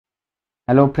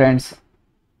Hello friends,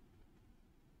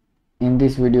 in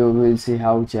this video we will see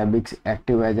how Zabbix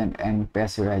active agent and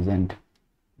passive agent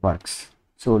works.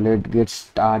 So let's get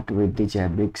start with the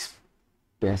Zabbix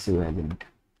passive agent.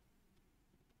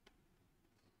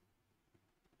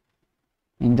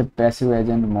 In the passive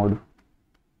agent mode,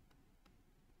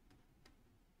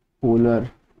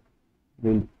 puller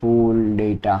will pull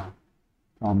data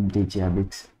from the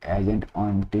Zabbix agent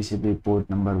on TCP port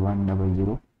number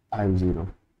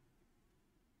 10050.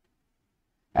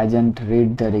 Agent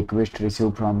read the request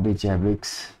received from the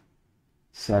Zabbix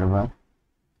server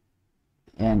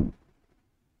and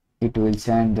it will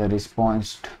send the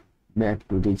response back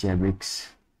to the Zabbix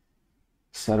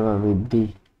server with the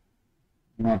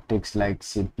metrics like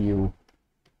CPU,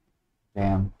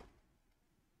 RAM,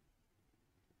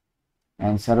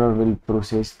 and server will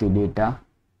process the data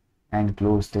and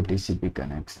close the TCP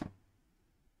connection.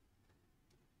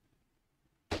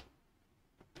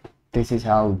 This is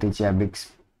how the Zabbix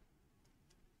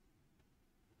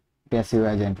passive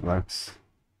agent works.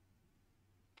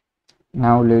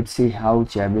 Now let's see how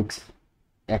Zabbix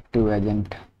active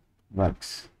agent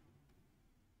works.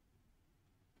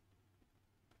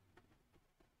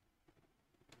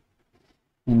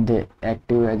 In the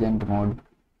active agent mode,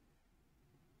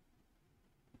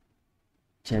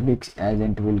 Zabbix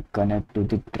agent will connect to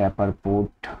the trapper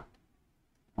port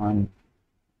on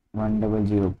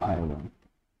 10051.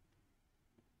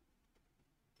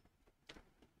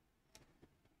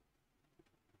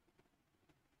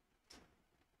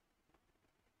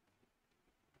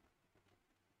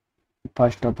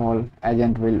 First of all,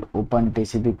 agent will open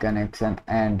TCP connection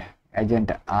and agent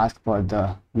asks for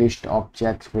the list of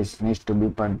checks which needs to be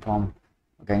performed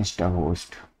against a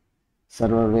host.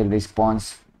 Server will respond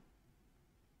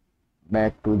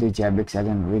back to the Zabbix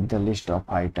agent with the list of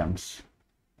items.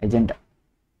 Agent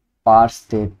parse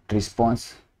the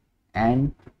response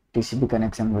and TCP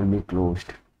connection will be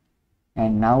closed.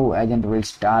 And now agent will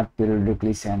start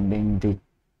periodically sending the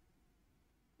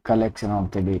collection of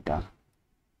the data.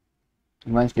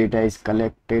 Once data is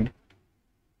collected,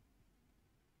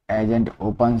 agent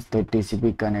opens the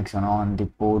TCP connection on the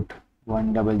port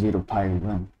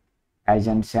 10051.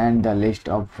 Agent sends the list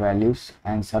of values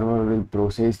and server will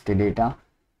process the data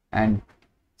and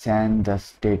send the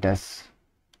status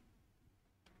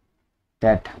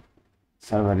that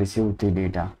server received the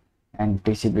data and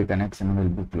TCP connection will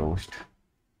be closed.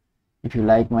 If you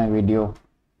like my video,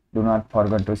 do not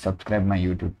forget to subscribe my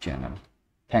YouTube channel.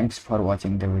 Thanks for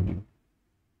watching the video.